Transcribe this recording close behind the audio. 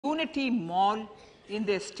Unity Mall in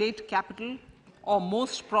their state capital or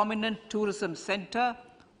most prominent tourism center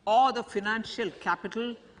or the financial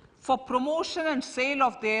capital for promotion and sale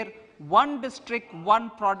of their one district, one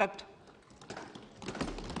product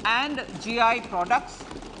and GI products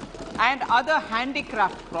and other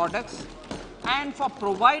handicraft products, and for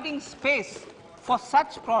providing space for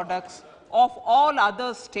such products of all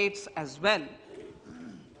other states as well.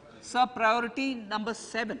 Sir, priority number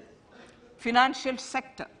 7, financial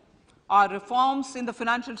sector. Our reforms in the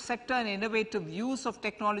financial sector and innovative use of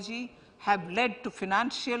technology have led to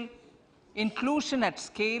financial inclusion at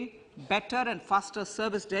scale, better and faster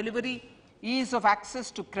service delivery, ease of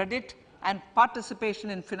access to credit, and participation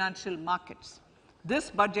in financial markets.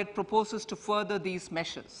 This budget proposes to further these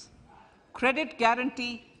measures. Credit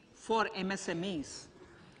guarantee for MSMEs.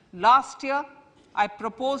 Last year, I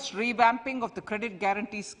proposed revamping of the credit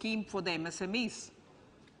guarantee scheme for the MSMEs.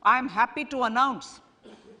 I am happy to announce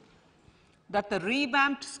that the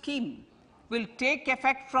revamped scheme will take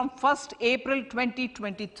effect from 1st April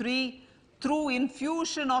 2023 through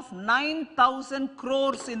infusion of 9,000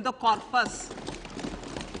 crores in the corpus.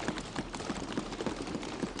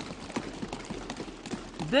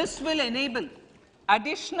 This will enable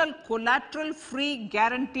additional collateral-free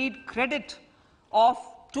guaranteed credit of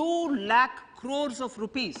 2 lakh crores of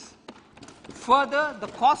rupees. Further, the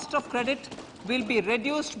cost of credit will be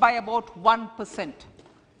reduced by about 1%.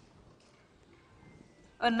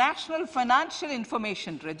 A national financial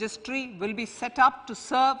information registry will be set up to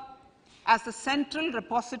serve as the central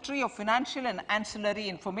repository of financial and ancillary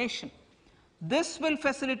information. This will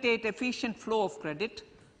facilitate efficient flow of credit,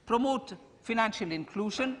 promote financial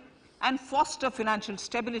inclusion, and foster financial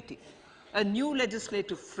stability. A new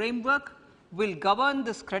legislative framework will govern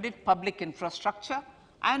this credit public infrastructure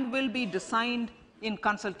and will be designed in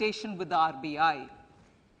consultation with the RBI.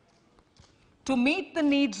 To meet the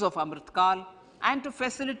needs of Amritkal and to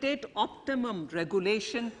facilitate optimum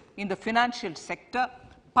regulation in the financial sector,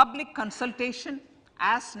 public consultation,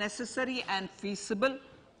 as necessary and feasible,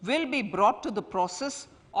 will be brought to the process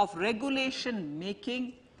of regulation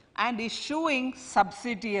making and issuing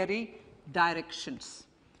subsidiary directions.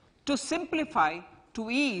 To simplify, to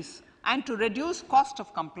ease, and to reduce cost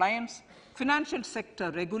of compliance, financial sector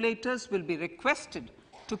regulators will be requested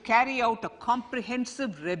to carry out a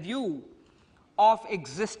comprehensive review of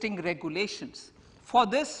existing regulations. For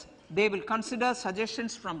this, they will consider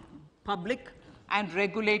suggestions from public and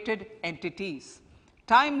regulated entities.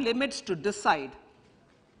 Time limits to decide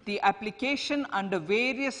the application under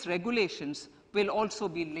various regulations will also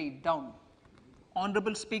be laid down.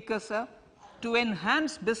 Honorable Speaker, sir, to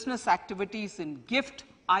enhance business activities in GIFT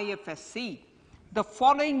IFSC, the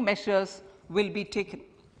following measures will be taken.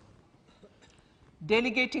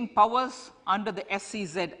 Delegating powers under the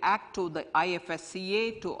SEZ Act to the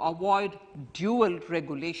IFSCA to avoid dual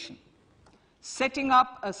regulation. Setting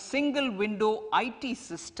up a single window IT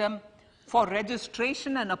system for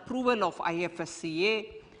registration and approval of IFSCA,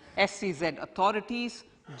 SEZ authorities,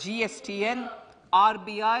 GSTN,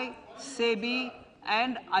 RBI, SEBI,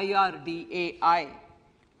 and IRDAI.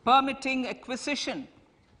 Permitting acquisition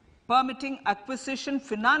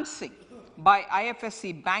financing by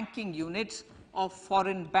IFSC banking units of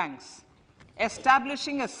foreign banks.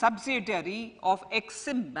 Establishing a subsidiary of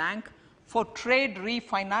Exim Bank for trade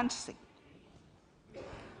refinancing.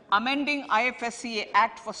 Amending IFSCA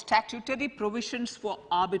Act for statutory provisions for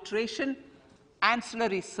arbitration,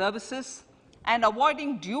 ancillary services, and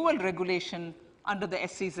avoiding dual regulation under the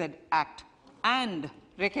SEZ Act, and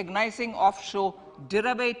recognizing offshore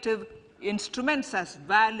derivative instruments as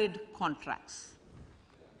valid contracts.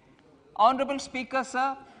 Honorable Speaker,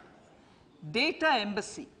 sir, data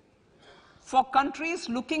embassy. For countries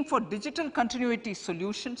looking for digital continuity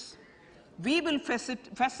solutions, we will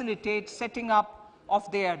facilitate setting up of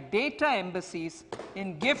their data embassies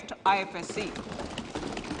in GIFT IFSC.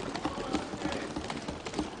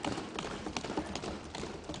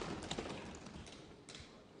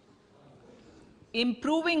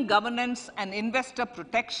 Improving governance and investor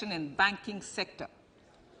protection in banking sector.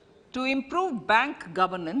 To improve bank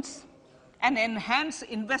governance and enhance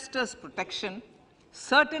investors' protection,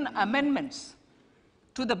 certain amendments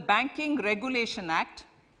to the Banking Regulation Act,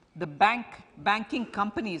 the Banking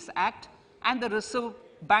Companies Act, and the Reserve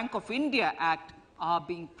Bank of India Act are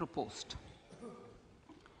being proposed.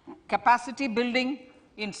 Capacity building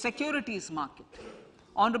in securities market.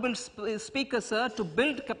 Honorable Speaker, sir, to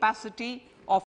build capacity